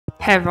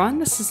Hey everyone,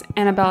 this is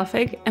Annabella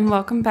Fig, and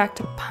welcome back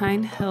to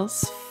Pine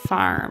Hills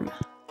Farm.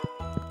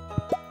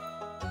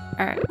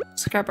 Alright,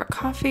 let's grab our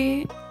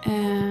coffee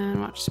and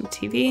watch some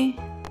TV.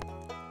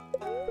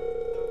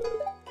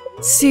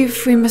 See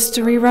if we missed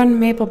a rerun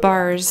maple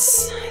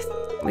bars.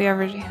 We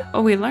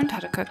learned how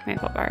to cook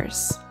maple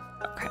bars.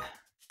 Okay.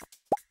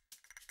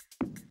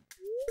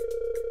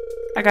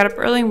 I got up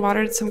early and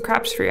watered some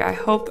crops for you. I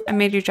hope I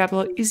made your job a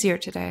little easier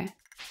today.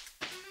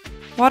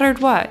 Watered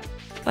what?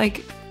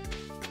 Like,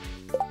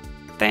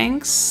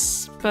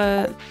 thanks,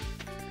 but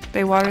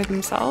they water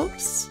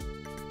themselves?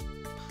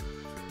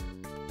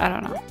 I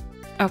don't know.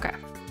 Okay.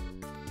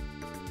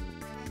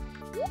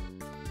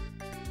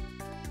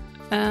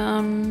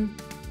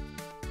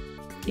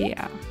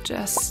 Yeah,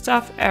 just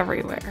stuff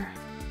everywhere.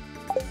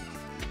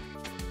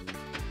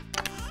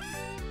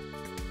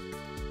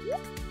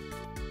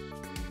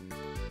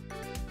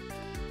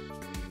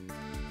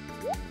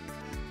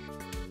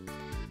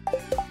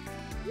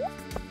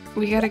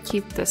 We gotta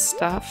keep this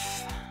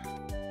stuff.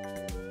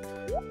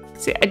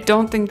 See, I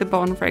don't think the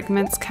bone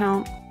fragments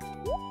count,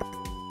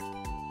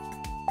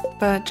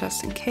 but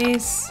just in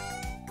case.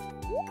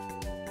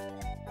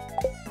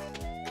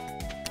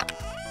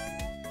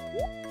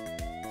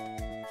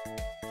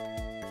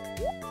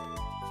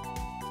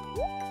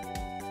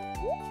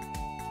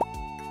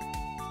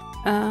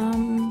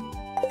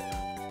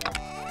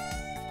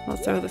 We'll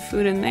throw the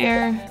food in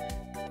there.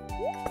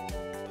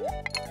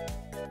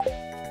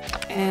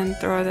 And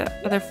throw the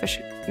other fish.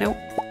 Nope,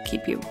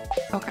 keep you.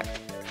 Okay.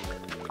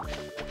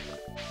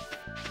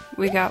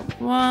 We got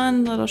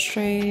one little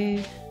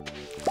stray,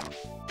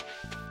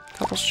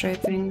 couple stray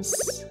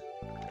things.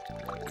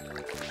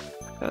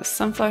 Got a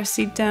sunflower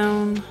seed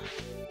down.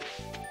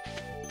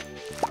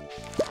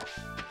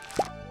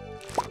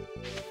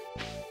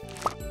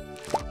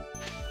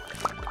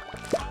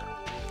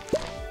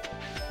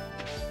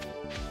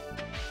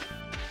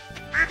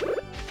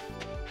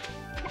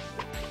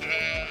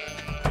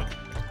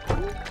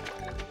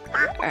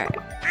 Alright,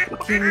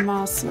 give them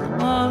all some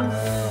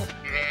love.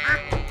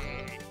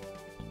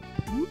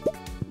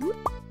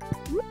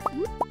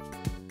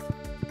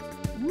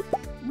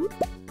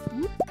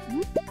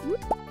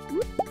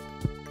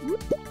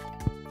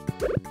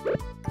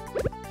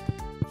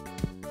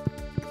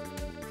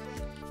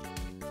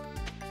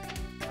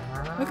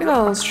 Look at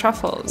all those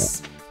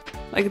truffles.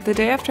 Like, the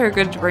day after a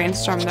good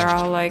rainstorm, they're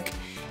all like,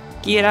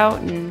 get out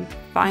and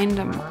find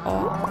them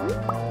all.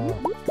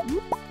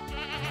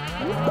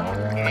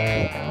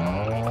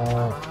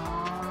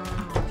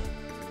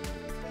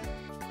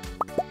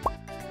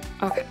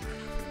 Okay.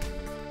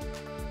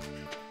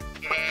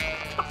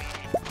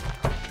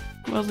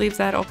 We'll leave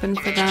that open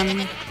for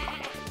them.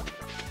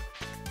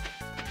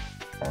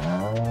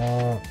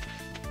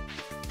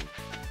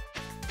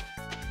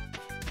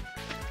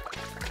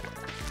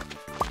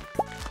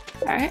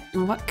 Alright,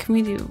 and what can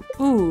we do?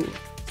 Ooh,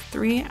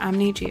 3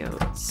 Omni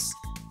Geodes.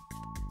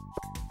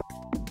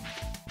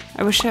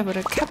 I wish I would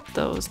have kept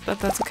those, but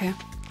that's okay.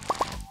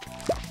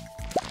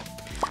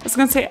 I was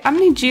gonna say,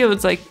 Omni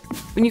Geodes, like,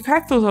 when you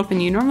crack those open,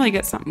 you normally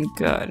get something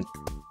good.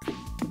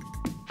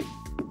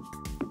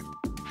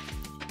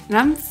 And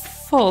I'm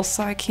full,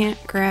 so I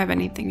can't grab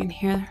anything in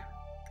here.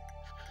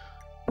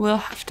 We'll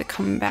have to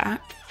come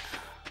back.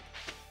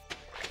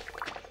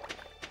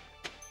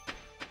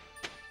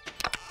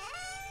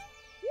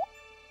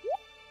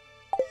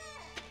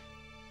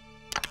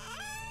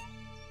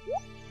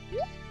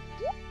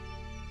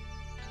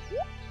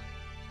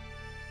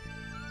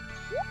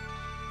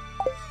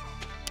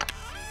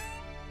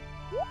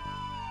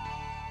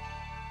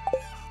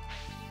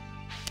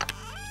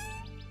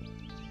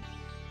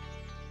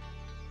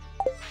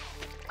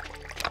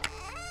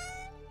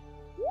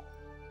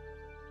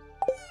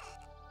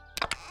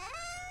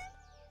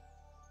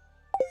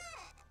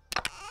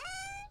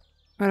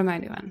 What am I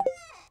doing?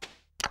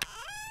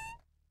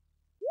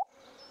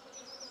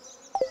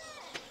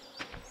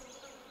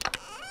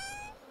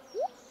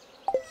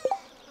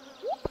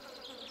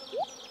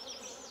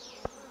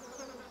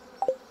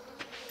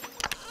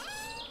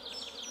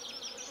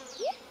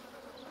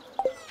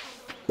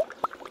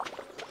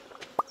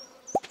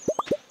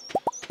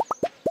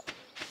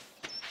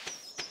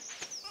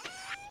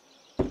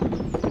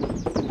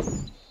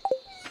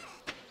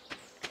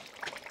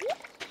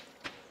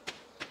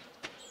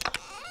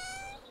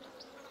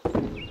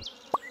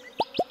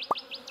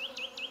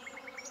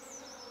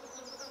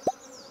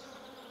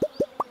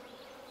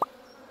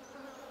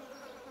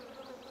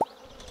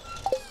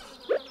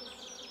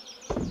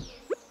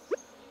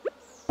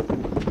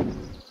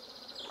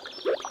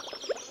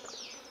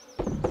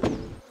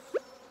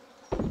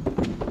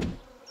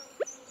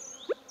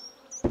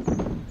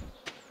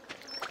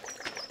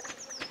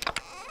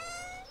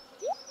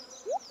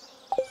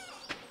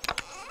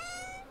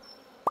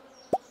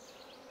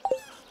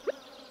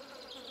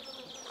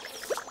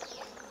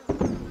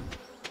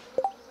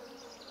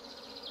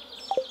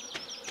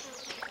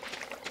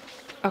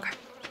 Okay.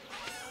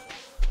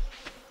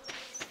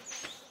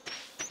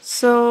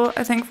 So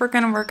I think we're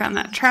gonna work on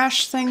that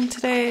trash thing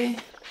today.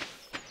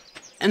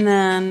 And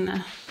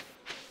then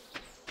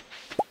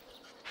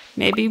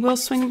Maybe we'll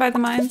swing by the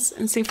mines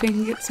and see if we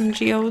can get some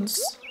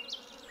geodes.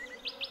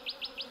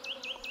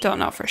 Don't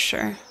know for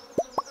sure.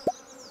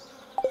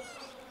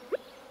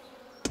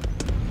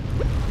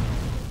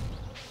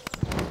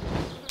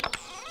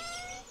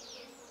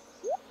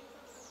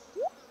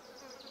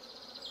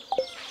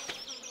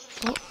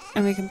 Oh,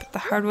 and we can put the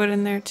hardwood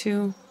in there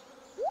too.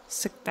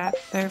 Stick that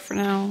there for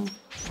now.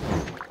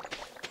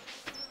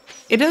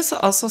 It is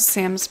also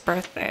Sam's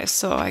birthday,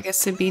 so I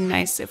guess it'd be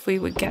nice if we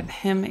would get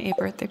him a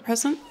birthday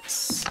present.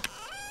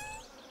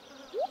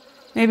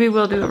 Maybe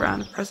we'll do a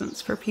round of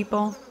presents for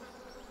people.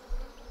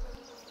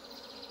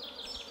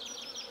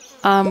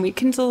 We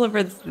can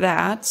deliver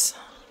that.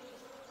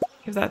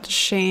 Give that to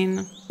Shane.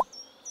 I'm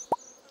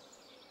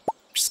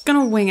just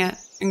gonna wing it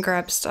and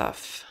grab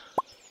stuff.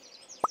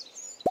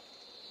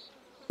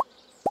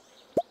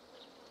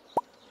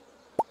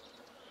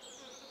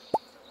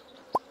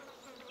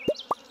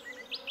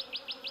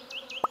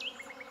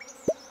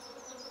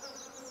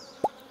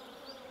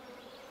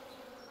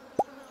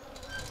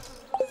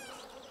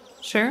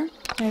 Sure,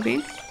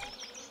 maybe.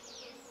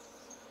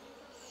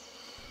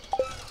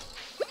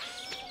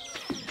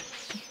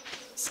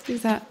 Let's do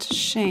that to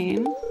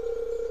Shane.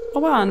 Oh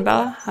wow,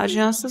 Annabella, how'd you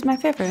know this is my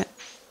favorite?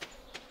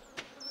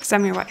 Because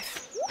I'm your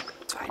wife.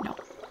 That's why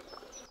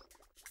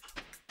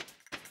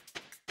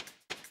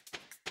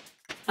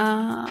I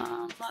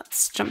know.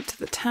 Let's jump to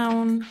the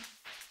town.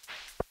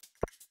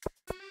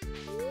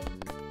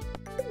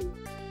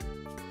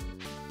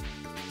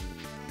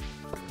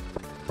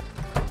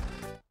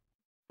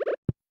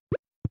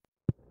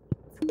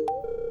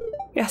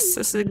 Yes,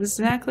 this is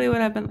exactly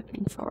what I've been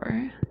looking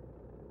for.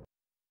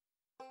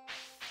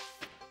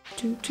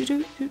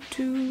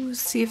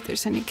 See if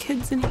there's any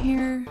kids in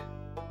here.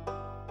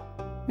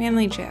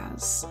 Mainly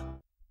Jazz.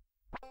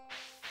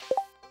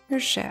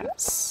 There's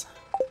Jazz.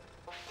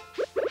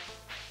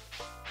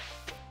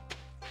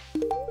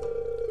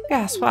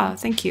 Yes, wow,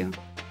 thank you.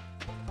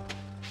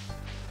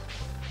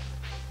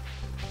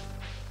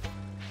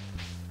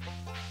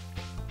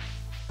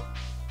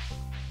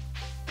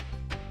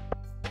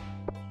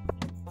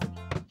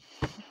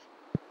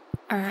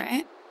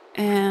 Alright,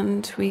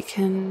 and we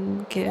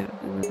can give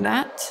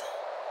that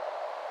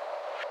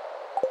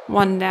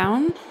one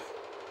down.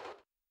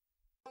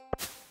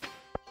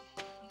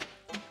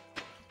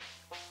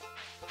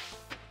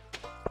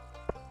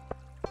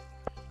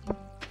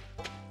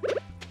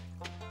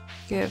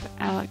 Give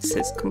Alex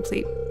his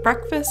complete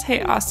breakfast.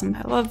 Hey, awesome,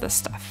 I love this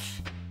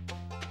stuff.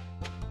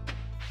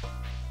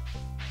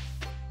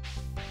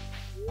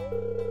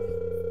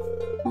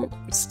 Oh,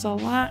 still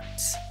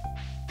locked.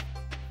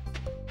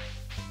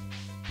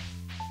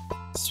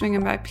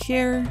 Swinging by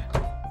Pierre.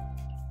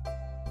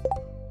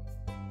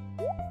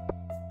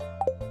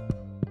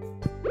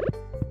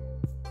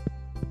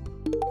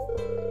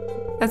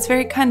 That's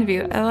very kind of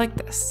you. I like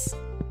this.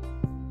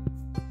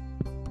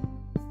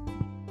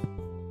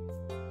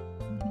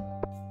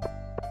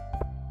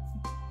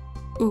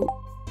 Ooh.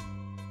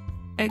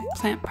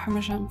 Eggplant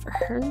parmesan for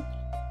her.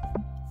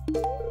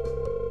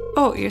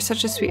 Oh, you're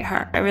such a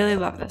sweetheart. I really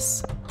love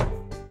this.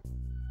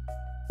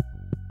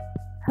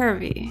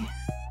 Hervey.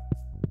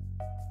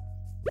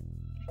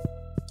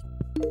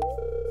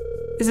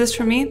 Is this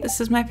for me?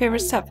 This is my favorite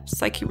stuff. It's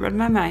like you read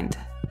my mind.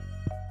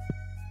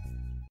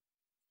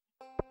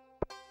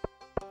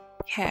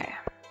 Okay.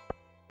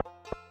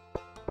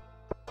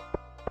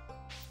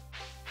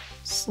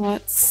 So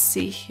let's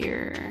see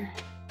here.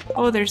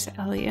 Oh, there's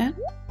Elliot.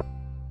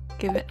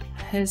 Give it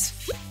his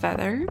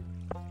feather.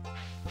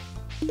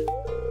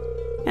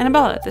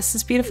 Annabella, this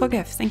is a beautiful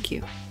gift. Thank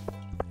you.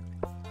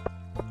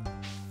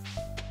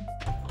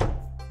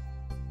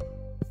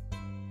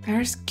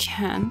 There's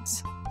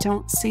Kent.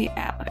 Don't see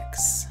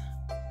Alex.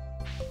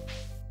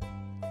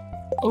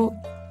 Oh,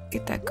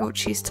 get that goat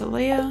cheese to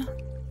Leah.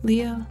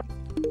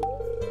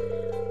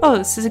 Oh,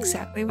 this is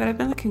exactly what I've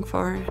been looking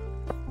for.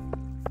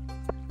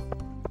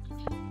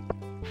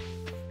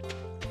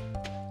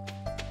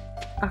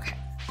 Okay.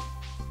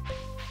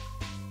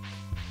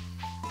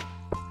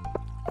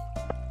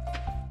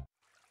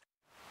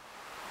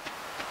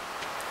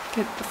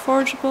 Get the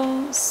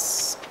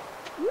forageables.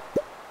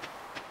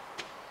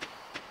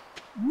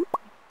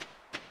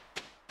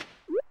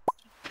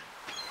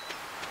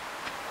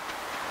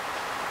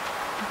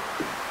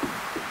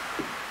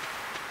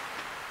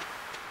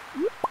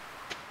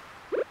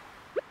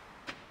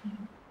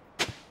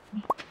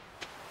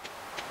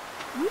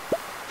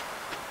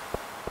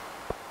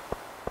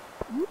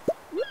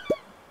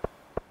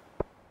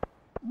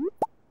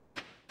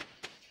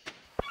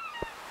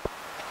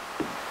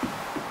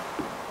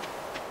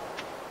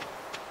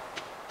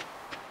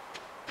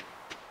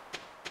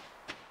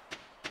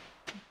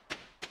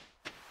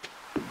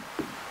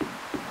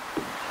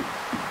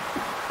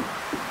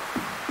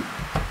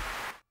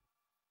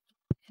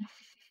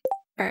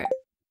 Alright.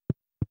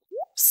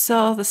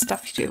 Sell the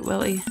stuff you do,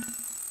 Willie.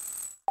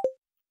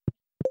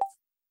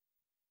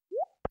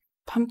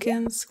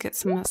 Pumpkins, get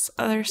some of this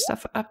other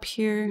stuff up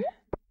here.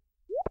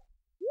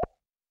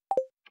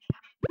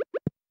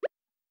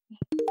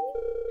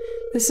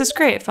 This is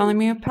great. If only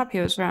me and Poppy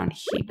was around,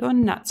 he'd go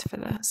nuts for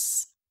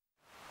this.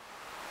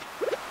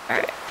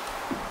 Alright.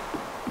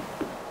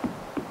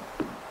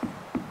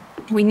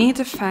 We need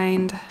to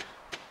find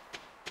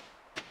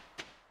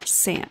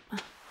Sam.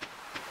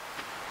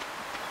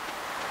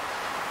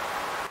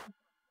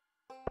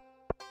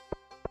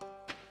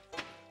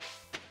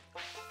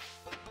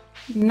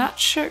 Not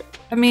sure.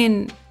 I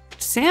mean,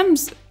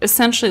 Sam's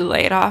essentially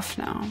laid off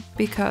now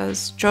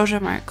because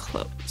Joja Mart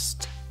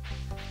closed.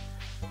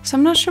 So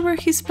I'm not sure where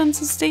he spends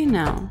his day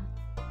now.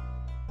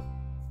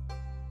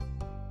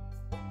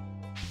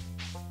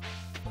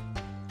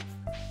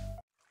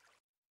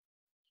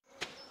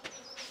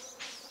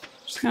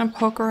 Just gonna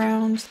poke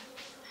around.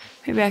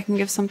 Maybe I can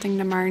give something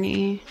to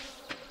Marnie.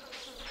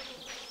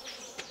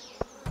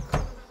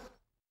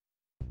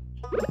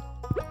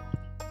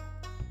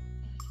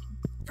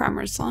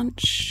 Farmer's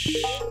lunch.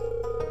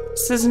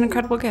 This is an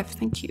incredible gift,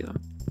 thank you.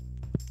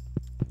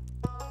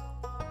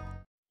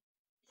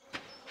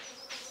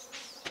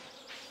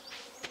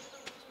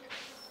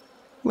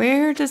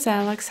 Where does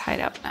Alex hide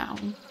out now?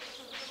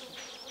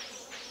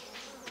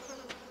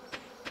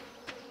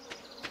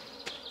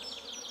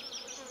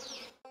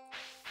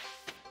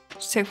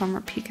 Just take one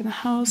more peek in the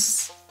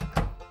house.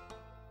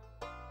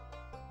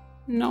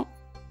 Nope.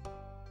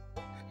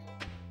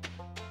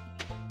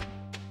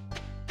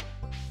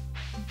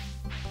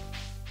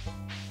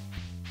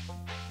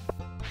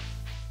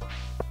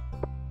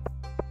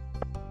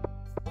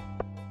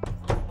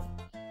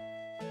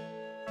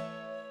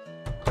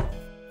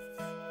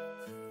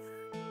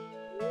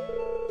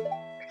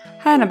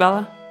 Hi,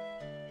 Annabella.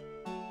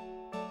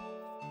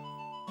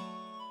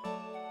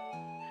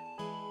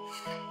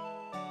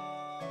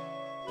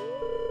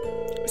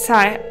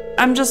 Sigh,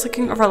 I'm just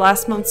looking over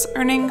last month's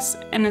earnings,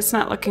 and it's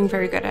not looking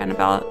very good,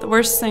 Annabella. The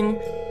worst thing,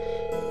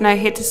 and I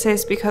hate to say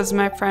is because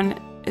my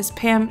friend is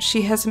Pam,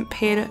 she hasn't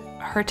paid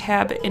her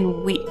tab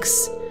in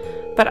weeks.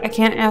 But I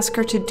can't ask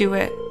her to do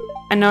it.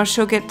 I know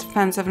she'll get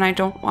defensive, and I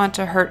don't want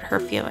to hurt her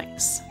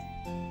feelings.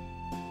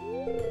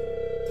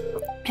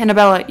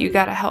 Annabella, you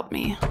gotta help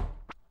me.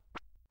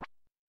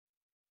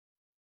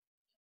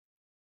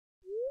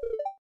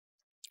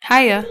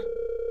 Hiya.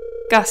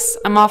 Gus,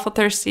 I'm awful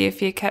thirsty if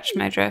you catch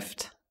my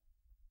drift.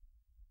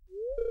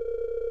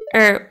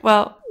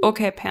 Well,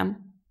 okay,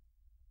 Pam.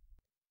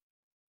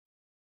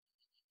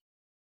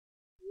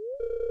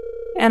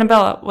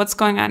 Annabella, what's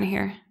going on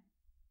here?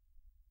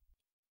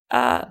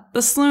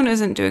 The saloon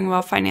isn't doing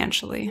well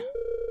financially.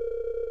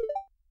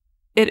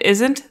 It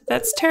isn't?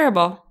 That's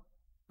terrible.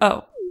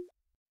 Oh.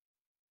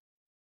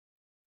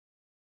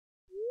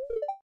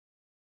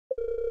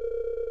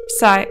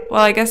 Sigh,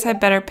 well, I guess I'd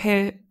better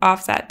pay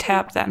off that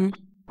tab then.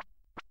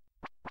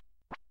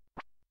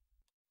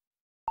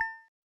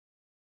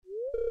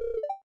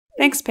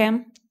 Thanks,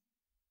 Pam.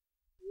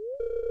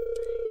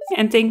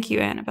 And thank you,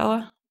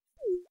 Annabella.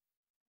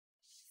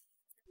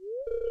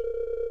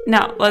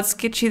 Now, let's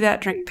get you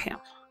that drink, Pam.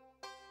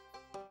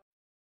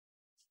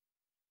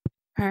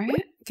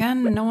 Alright,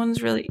 again, no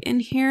one's really in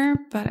here,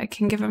 but I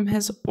can give him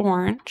his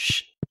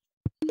orange.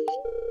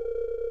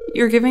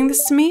 You're giving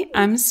this to me?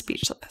 I'm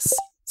speechless.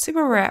 Let's see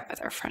where we're at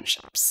with our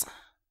friendships.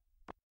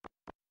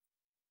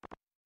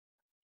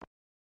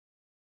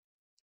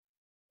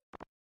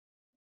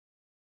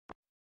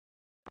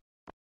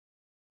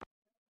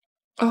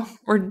 Oh,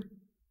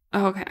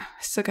 okay.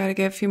 Still gotta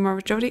get a few more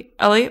with Jody.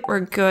 Elliot,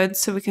 we're good,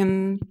 so we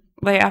can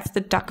lay off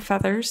the duck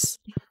feathers.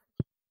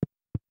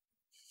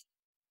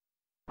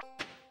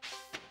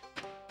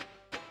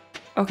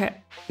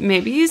 Okay,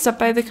 maybe he's up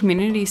by the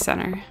community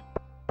center.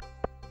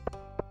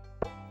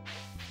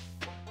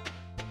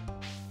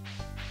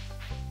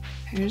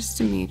 Here's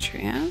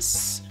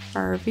Demetrius,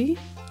 Harvey,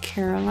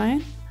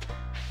 Caroline.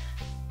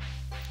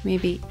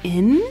 Maybe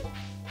in?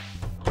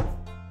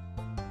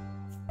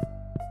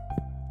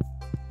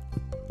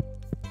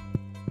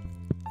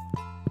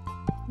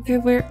 Okay,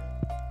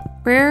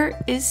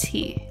 where is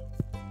he?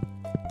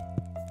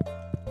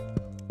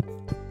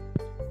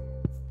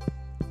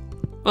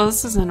 Well,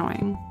 this is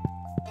annoying.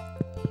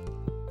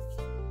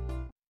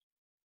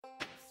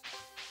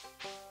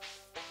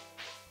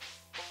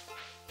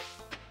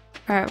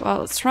 Alright, well,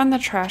 let's run the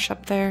trash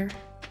up there.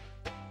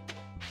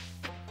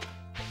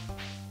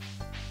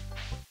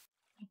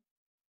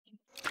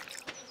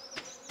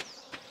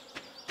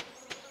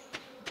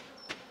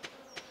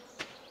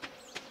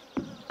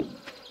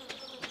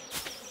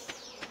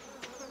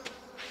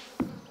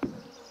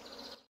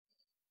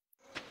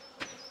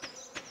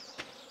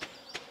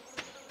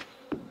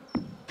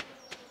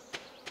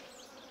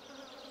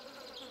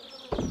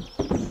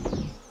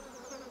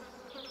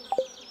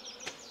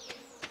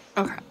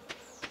 Okay.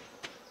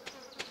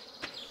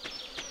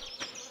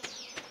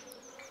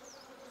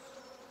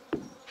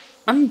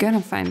 I'm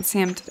gonna find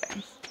Sam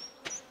today.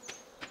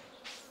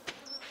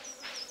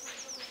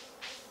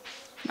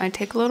 Might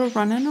take a little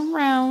running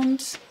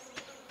around.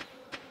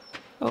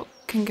 Oh,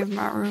 can give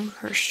Maru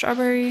her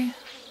strawberry.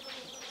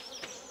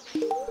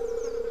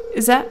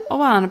 Is that? Oh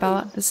wow,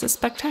 Annabella, this is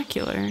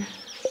spectacular.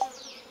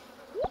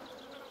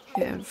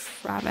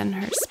 Give Robin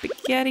her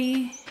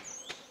spaghetti.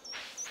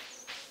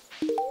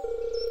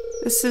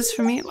 This is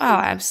for me. Wow,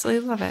 I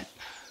absolutely love it.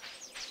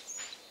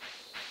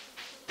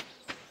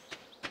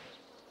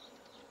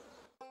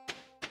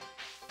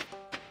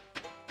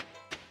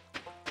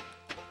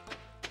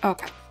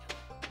 Okay.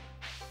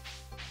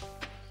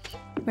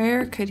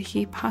 Where could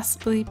he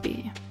possibly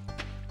be?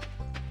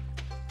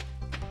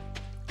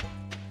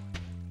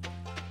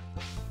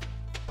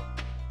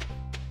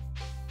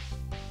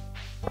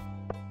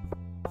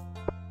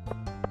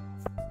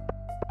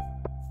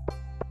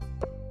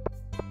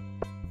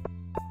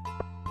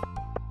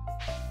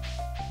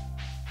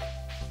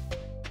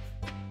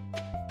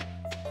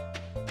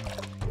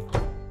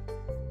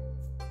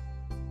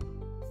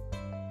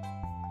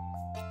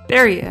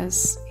 There he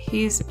is.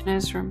 He's in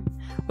his room.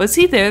 Was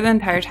he there the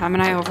entire time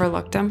and I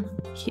overlooked him?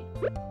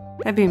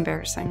 That'd be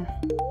embarrassing.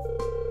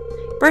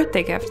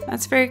 Birthday gift.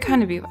 That's very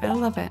kind of you. I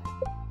love it.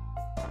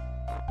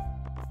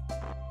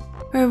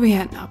 Where are we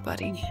at now,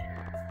 buddy?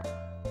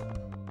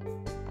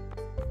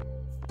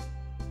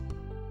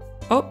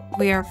 Oh,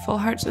 we are full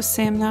hearts with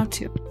Sam now,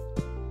 too.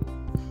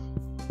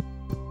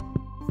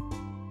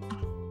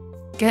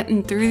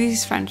 Getting through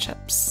these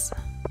friendships.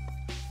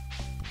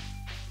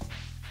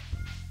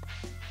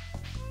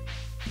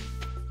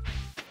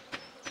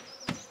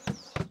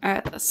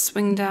 Alright, let's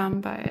swing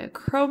down by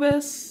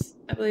Krobus.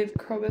 I believe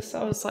Krobus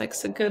always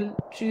likes a good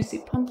juicy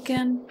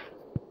pumpkin.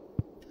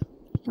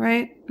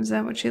 Right? Is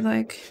that what you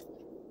like?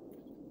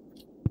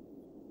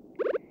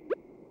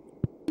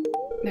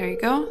 There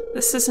you go.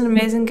 This is an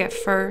amazing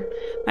gift for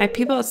my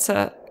people. It's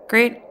a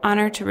great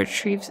honor to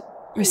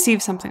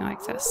receive something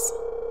like this.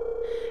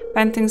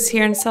 Find things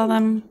here and sell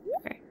them.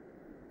 Okay.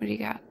 What do you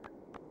got?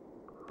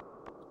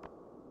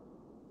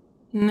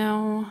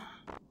 No.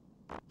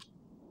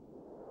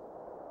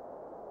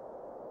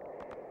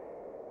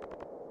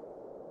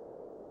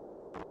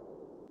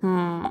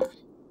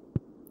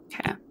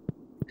 Okay.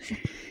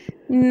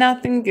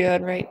 Nothing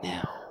good right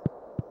now.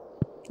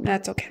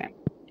 That's okay.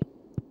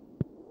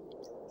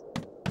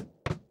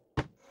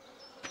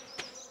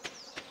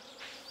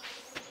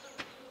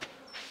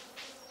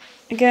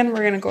 Again,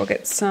 we're gonna go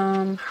get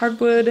some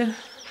hardwood.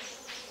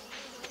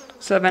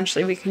 So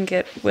eventually we can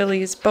get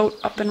Willie's boat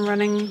up and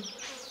running.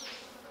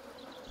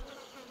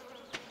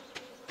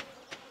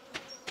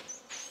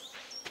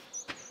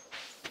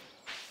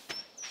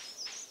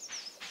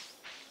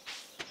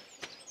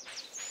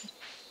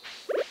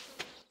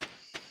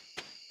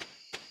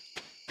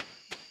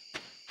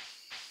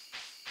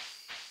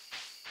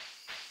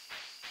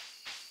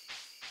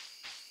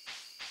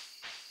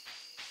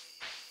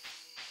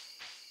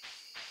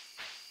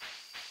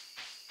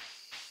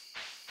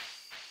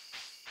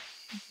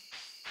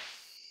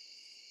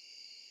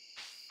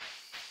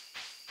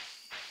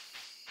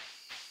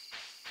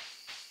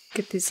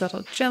 Get these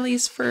little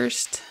jellies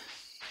first.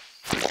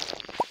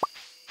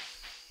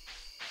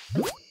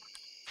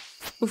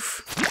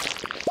 Oof.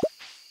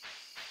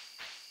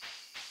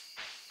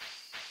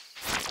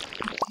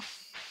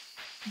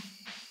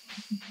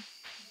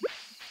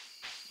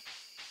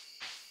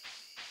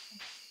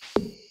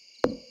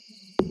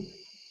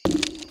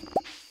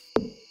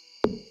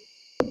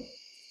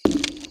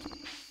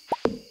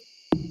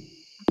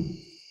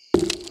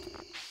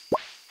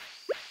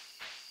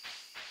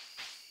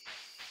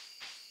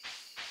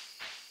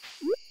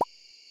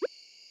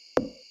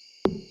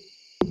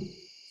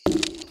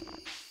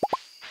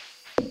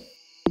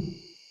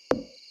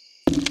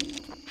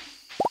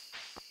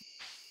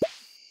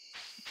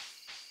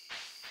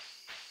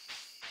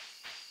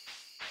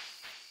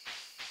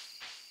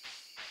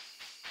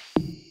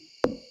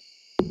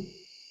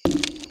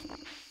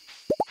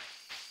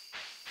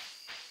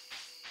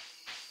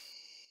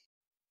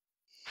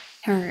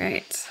 All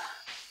right.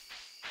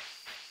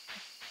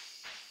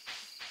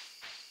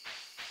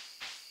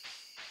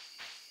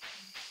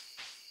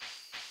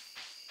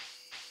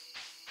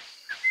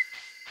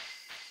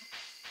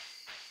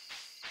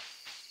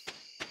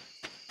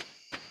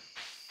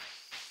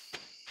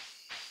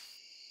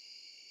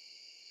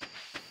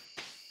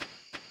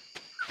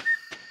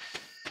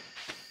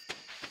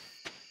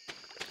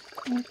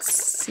 Let's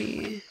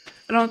see.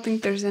 I don't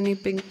think there's any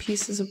big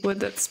pieces of wood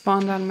that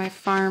spawned on my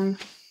farm.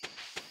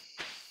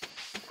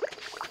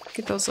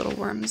 Get those little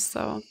worms,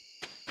 though.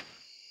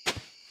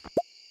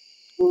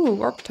 Ooh,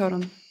 warp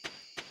totem.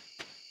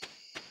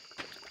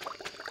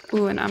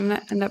 Ooh, and I'm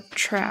gonna end up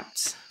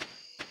trapped.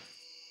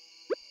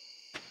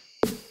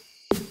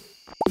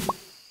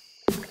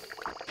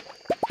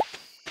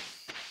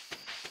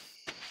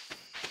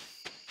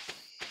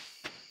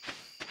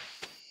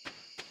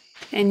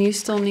 And you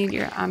still need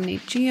your Omni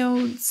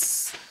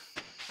Geodes.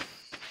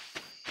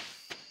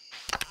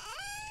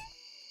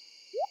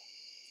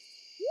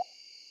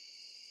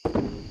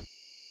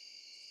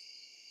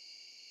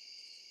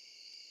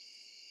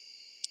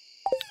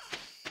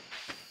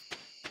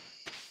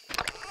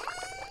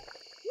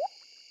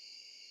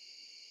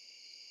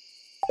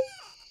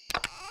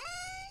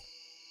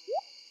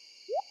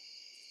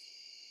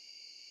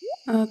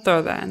 I'll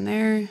throw that in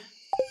there.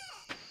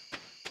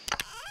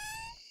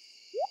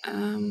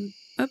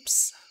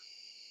 Oops.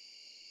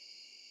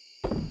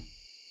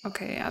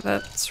 Okay, yeah,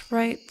 that's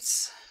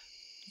right.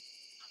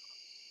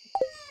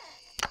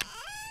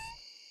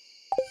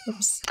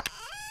 Oops.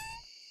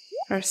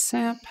 Our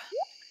sap.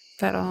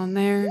 That all in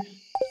there.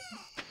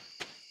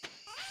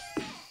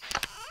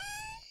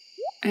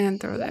 And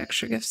throw the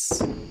extra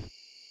gifts.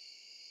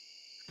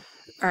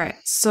 Alright,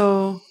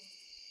 so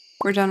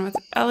we're done with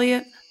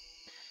Elliot.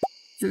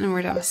 And then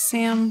we're done with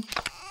Sam.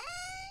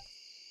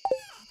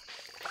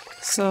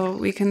 So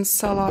we can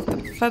sell off the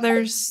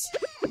feathers.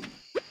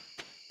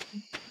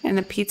 And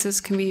the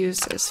pizzas can be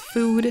used as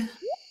food.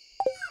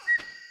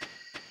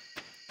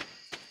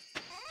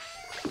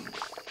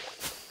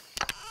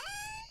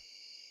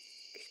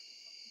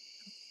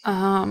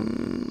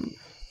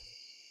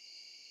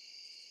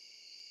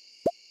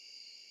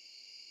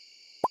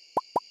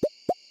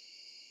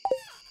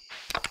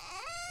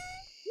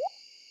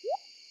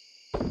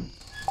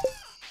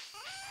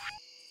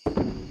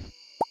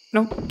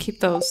 Nope, keep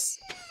those.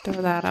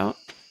 Throw that out.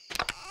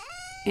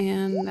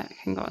 And that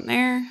can go in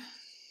there.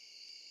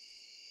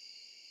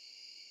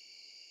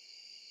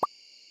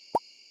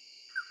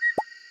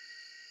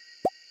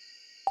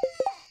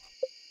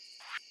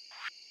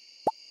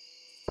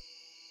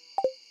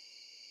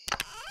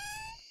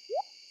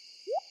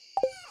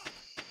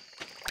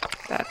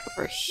 That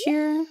over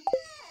here.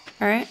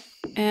 Alright,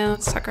 and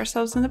let's tuck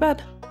ourselves in the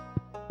bed.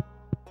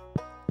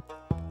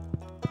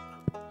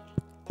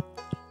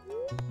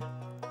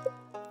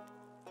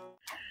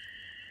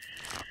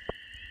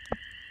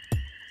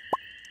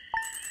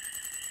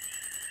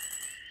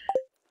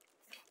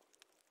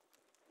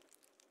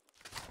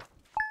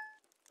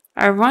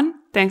 Everyone,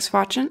 thanks for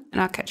watching,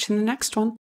 and I'll catch you in the next one.